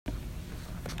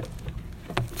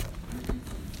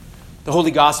The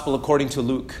Holy Gospel according to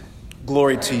Luke.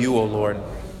 Glory to you, O Lord.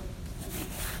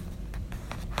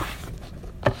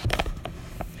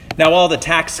 Now all the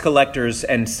tax collectors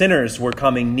and sinners were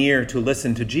coming near to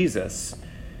listen to Jesus,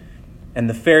 and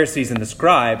the Pharisees and the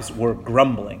scribes were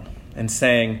grumbling and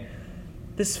saying,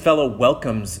 "This fellow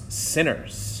welcomes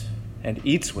sinners and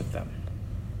eats with them."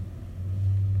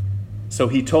 So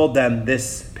he told them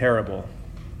this parable.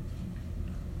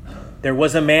 There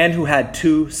was a man who had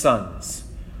 2 sons.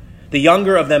 The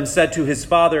younger of them said to his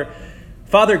father,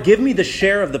 "Father, give me the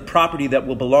share of the property that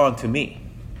will belong to me."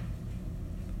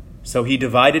 So he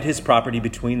divided his property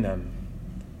between them.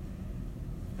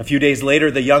 A few days later,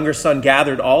 the younger son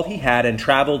gathered all he had and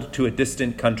traveled to a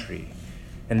distant country.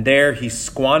 And there he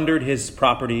squandered his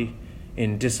property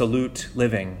in dissolute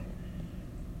living.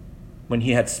 When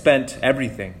he had spent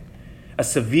everything, a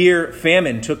severe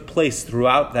famine took place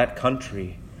throughout that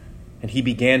country, and he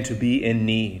began to be in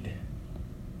need.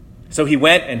 So he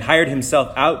went and hired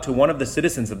himself out to one of the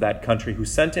citizens of that country, who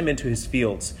sent him into his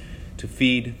fields to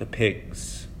feed the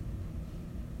pigs.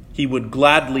 He would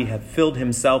gladly have filled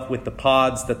himself with the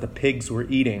pods that the pigs were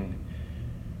eating,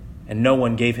 and no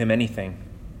one gave him anything.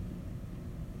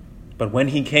 But when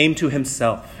he came to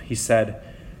himself, he said,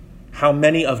 "How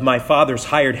many of my father's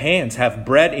hired hands have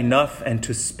bread enough and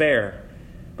to spare,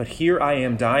 but here I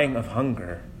am dying of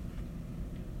hunger.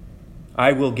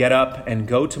 I will get up and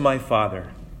go to my father,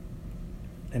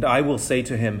 and I will say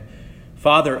to him,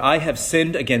 'Father, I have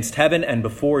sinned against heaven and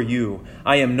before you.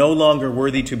 I am no longer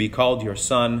worthy to be called your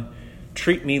son.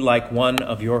 Treat me like one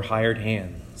of your hired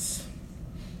hands.'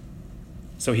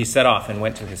 So he set off and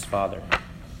went to his father.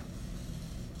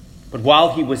 But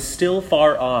while he was still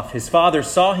far off, his father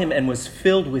saw him and was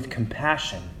filled with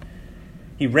compassion.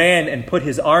 He ran and put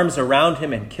his arms around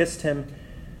him and kissed him.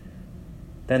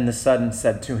 Then the son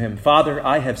said to him, 'Father,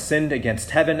 I have sinned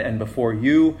against heaven and before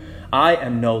you. I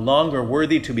am no longer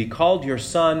worthy to be called your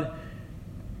son.'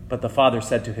 But the father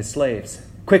said to his slaves,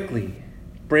 'Quickly,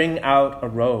 bring out a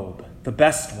robe, the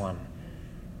best one,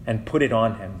 and put it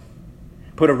on him.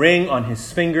 Put a ring on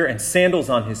his finger and sandals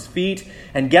on his feet,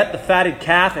 and get the fatted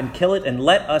calf and kill it, and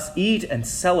let us eat and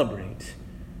celebrate.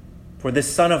 For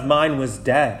this son of mine was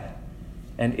dead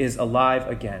and is alive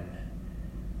again.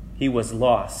 He was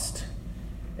lost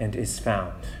and is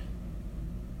found.'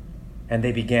 And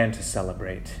they began to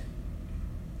celebrate.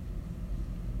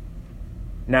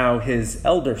 Now his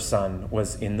elder son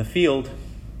was in the field,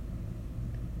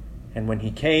 and when he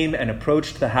came and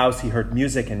approached the house, he heard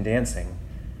music and dancing.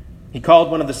 He called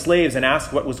one of the slaves and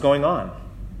asked what was going on.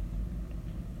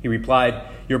 He replied,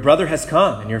 'Your brother has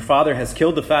come, and your father has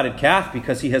killed the fatted calf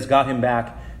because he has got him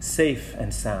back safe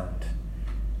and sound.'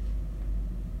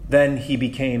 Then he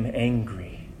became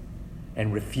angry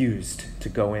and refused to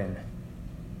go in.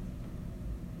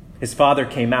 His father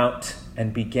came out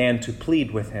and began to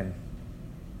plead with him.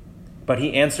 But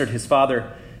he answered his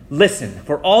father, 'Listen,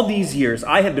 for all these years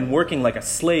I have been working like a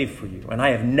slave for you, and I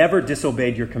have never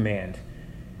disobeyed your command.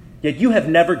 Yet you have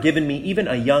never given me even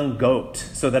a young goat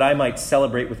so that I might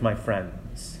celebrate with my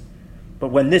friends. But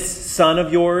when this son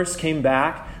of yours came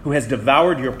back, who has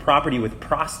devoured your property with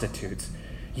prostitutes,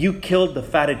 you killed the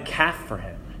fatted calf for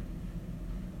him.'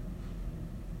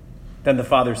 Then the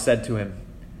father said to him,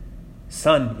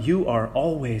 'Son, you are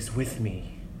always with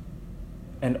me,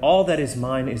 and all that is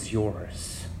mine is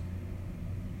yours.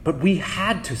 But we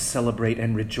had to celebrate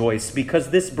and rejoice because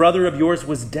this brother of yours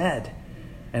was dead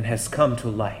and has come to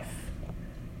life.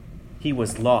 He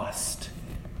was lost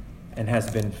and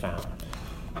has been found.'"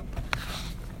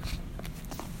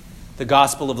 The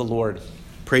Gospel of the Lord.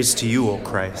 Praise to you, O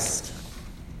Christ.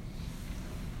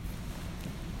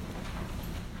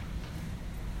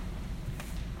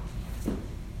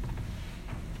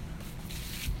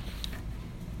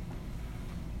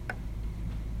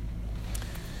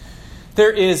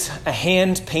 There is a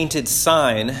hand-painted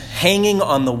sign hanging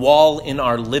on the wall in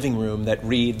our living room that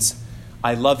reads,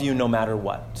 "I love you no matter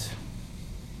what."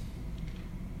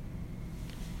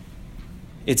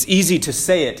 It's easy to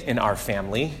say it in our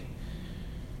family,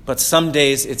 but some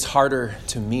days it's harder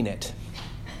to mean it.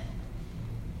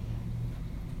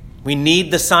 We need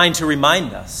the sign to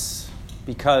remind us,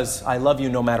 because "I love you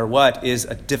no matter what" is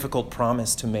a difficult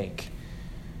promise to make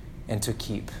and to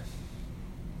keep.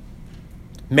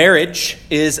 Marriage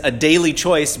is a daily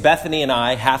choice Bethany and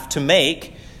I have to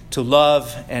make to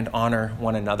love and honor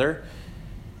one another.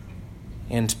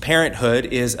 And parenthood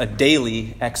is a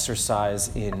daily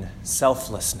exercise in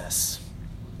selflessness.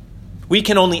 We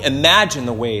can only imagine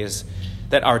the ways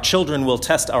that our children will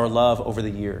test our love over the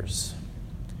years.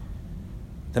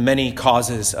 The many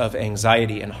causes of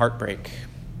anxiety and heartbreak.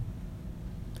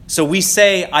 So we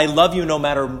say, I love you no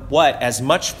matter what, as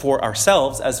much for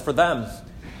ourselves as for them.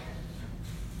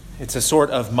 It's a sort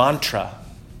of mantra,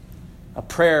 a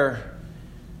prayer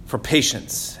for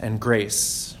patience and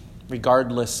grace,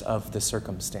 regardless of the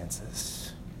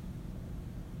circumstances.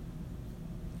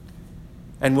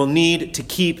 And we'll need to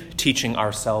keep teaching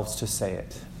ourselves to say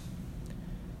it,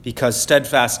 because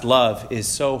steadfast love is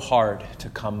so hard to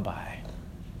come by.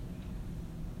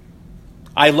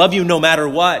 I love you no matter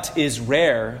what is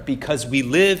rare because we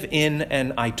live in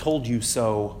an I told you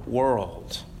so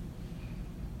world.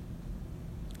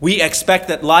 We expect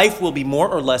that life will be more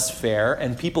or less fair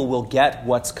and people will get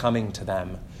what's coming to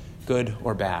them, good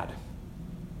or bad.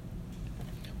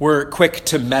 We're quick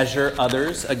to measure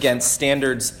others against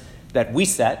standards that we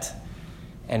set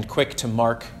and quick to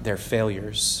mark their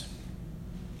failures.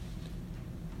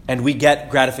 And we get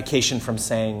gratification from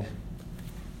saying,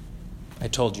 I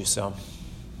told you so.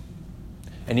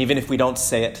 And even if we don't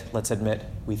say it, let's admit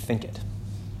we think it.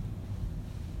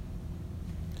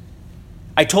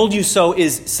 I told you so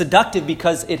is seductive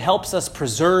because it helps us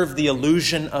preserve the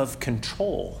illusion of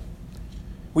control.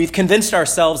 We've convinced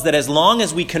ourselves that as long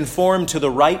as we conform to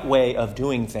the right way of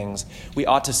doing things, we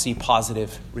ought to see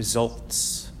positive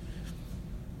results.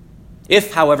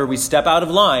 If, however, we step out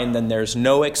of line, then there's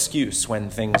no excuse when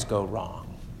things go wrong.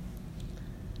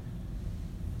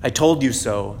 I told you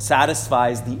so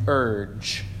satisfies the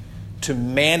urge to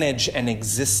manage an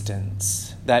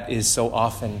existence that is so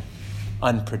often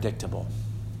unpredictable.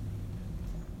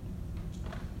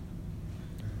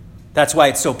 That's why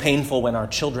it's so painful when our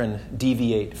children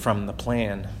deviate from the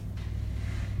plan.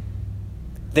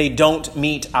 They don't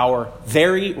meet our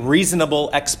very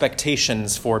reasonable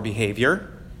expectations for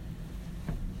behavior.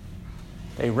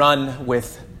 They run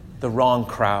with the wrong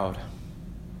crowd.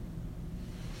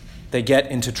 They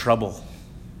get into trouble.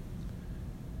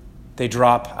 They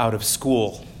drop out of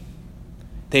school.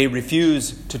 They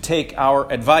refuse to take our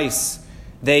advice.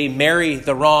 They marry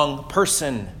the wrong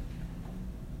person.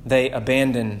 They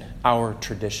abandon our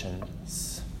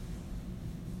traditions.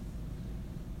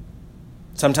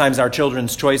 Sometimes our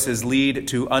children's choices lead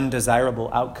to undesirable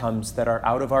outcomes that are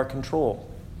out of our control.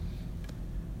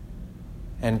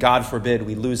 And God forbid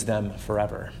we lose them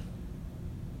forever.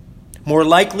 More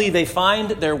likely, they find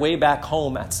their way back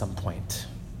home at some point.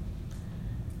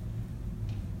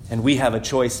 And we have a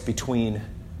choice between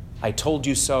I told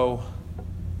you so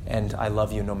and I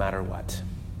love you no matter what.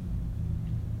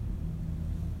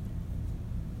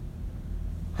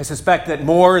 I suspect that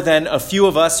more than a few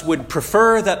of us would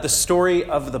prefer that the story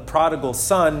of the prodigal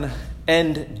son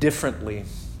end differently.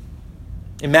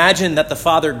 Imagine that the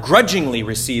father grudgingly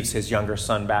receives his younger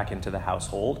son back into the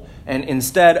household and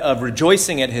instead of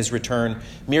rejoicing at his return,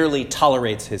 merely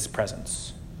tolerates his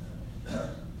presence.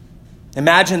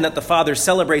 Imagine that the father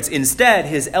celebrates instead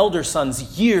his elder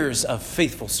son's years of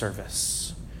faithful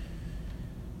service.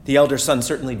 The elder son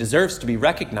certainly deserves to be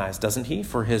recognized, doesn't he,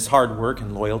 for his hard work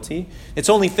and loyalty? It's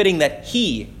only fitting that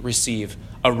he receive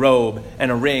a robe and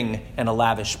a ring and a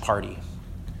lavish party,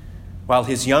 while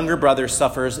his younger brother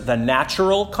suffers the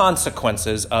natural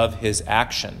consequences of his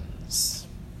actions.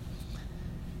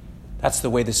 That's the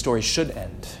way the story should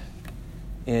end,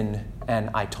 in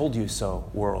an I told you so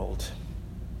world.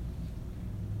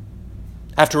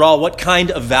 After all, what kind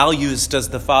of values does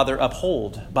the father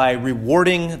uphold by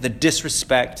rewarding the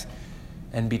disrespect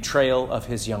and betrayal of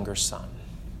his younger son?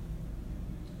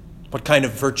 What kind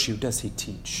of virtue does he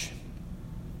teach?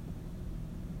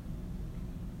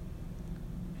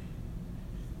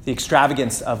 The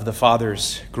extravagance of the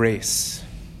Father's grace,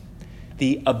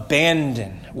 the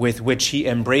abandon with which he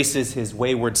embraces his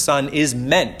wayward son is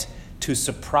meant to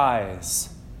surprise,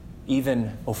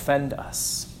 even offend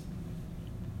us.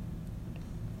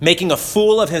 Making a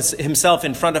fool of himself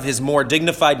in front of his more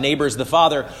dignified neighbors, the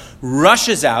father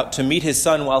rushes out to meet his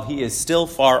son while he is still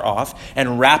far off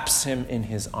and wraps him in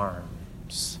his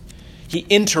arms. He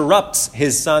interrupts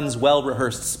his son's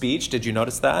well-rehearsed speech, did you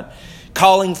notice that?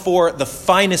 Calling for the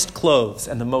finest clothes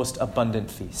and the most abundant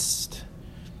feast.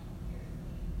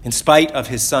 In spite of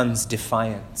his son's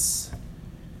defiance,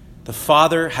 the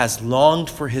father has longed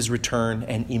for his return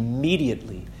and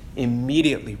immediately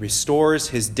restores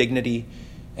his dignity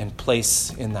and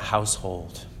place in the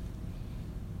household.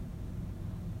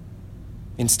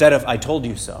 Instead of, I told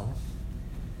you so,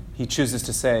 he chooses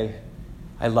to say,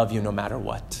 I love you no matter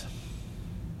what.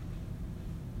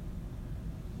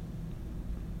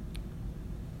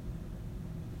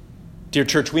 Dear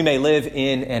church, we may live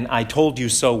in an I told you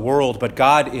so world, but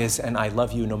God is an I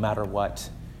love you no matter what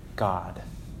God.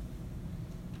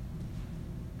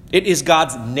 It is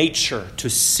God's nature to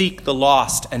seek the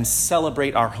lost and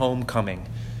celebrate our homecoming.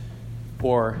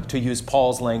 or to use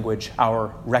Paul's language,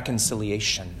 our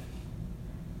reconciliation.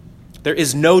 There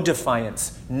is no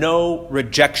defiance, no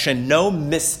rejection, no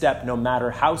misstep, no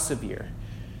matter how severe,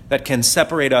 that can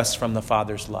separate us from the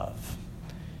Father's love.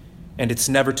 And it's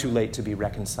never too late to be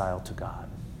reconciled to God.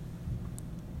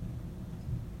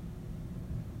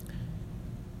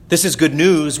 This is good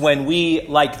news when we,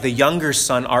 like the younger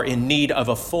son, are in need of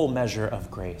a full measure of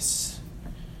grace.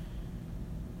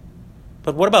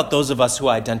 But what about those of us who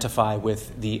identify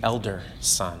with the elder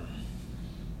son?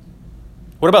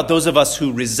 What about those of us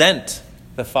who resent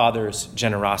the Father's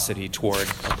generosity toward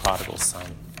the prodigal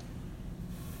son?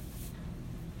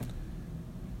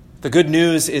 The good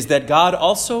news is that God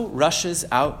also rushes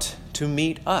out to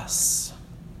meet us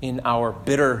in our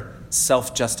bitter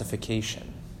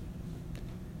self-justification.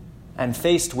 And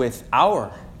faced with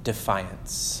our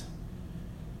defiance,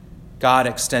 God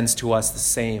extends to us the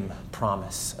same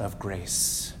promise of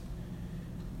grace.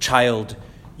 Child,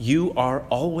 you are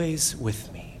always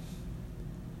with me,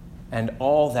 and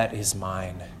all that is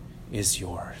mine is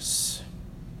yours.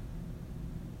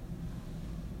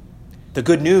 The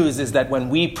good news is that when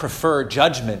we prefer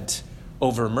judgment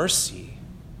over mercy,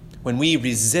 when we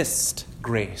resist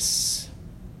grace,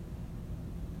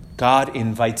 God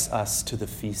invites us to the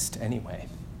feast anyway.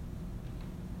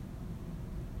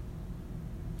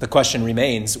 The question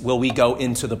remains, will we go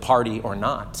into the party or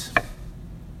not?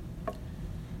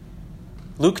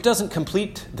 Luke doesn't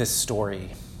complete this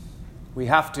story. We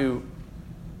have to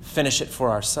finish it for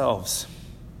ourselves.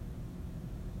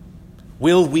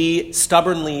 Will we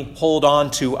stubbornly hold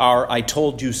on to our "I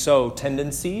told you so"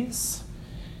 tendencies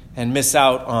and miss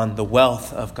out on the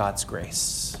wealth of God's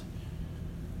grace?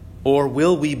 Or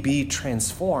will we be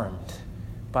transformed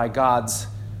by God's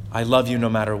 "I love you no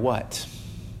matter what"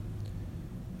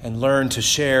 and learn to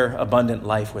share abundant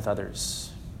life with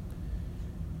others,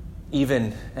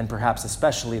 even and perhaps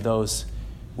especially those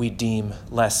we deem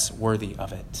less worthy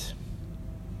of it?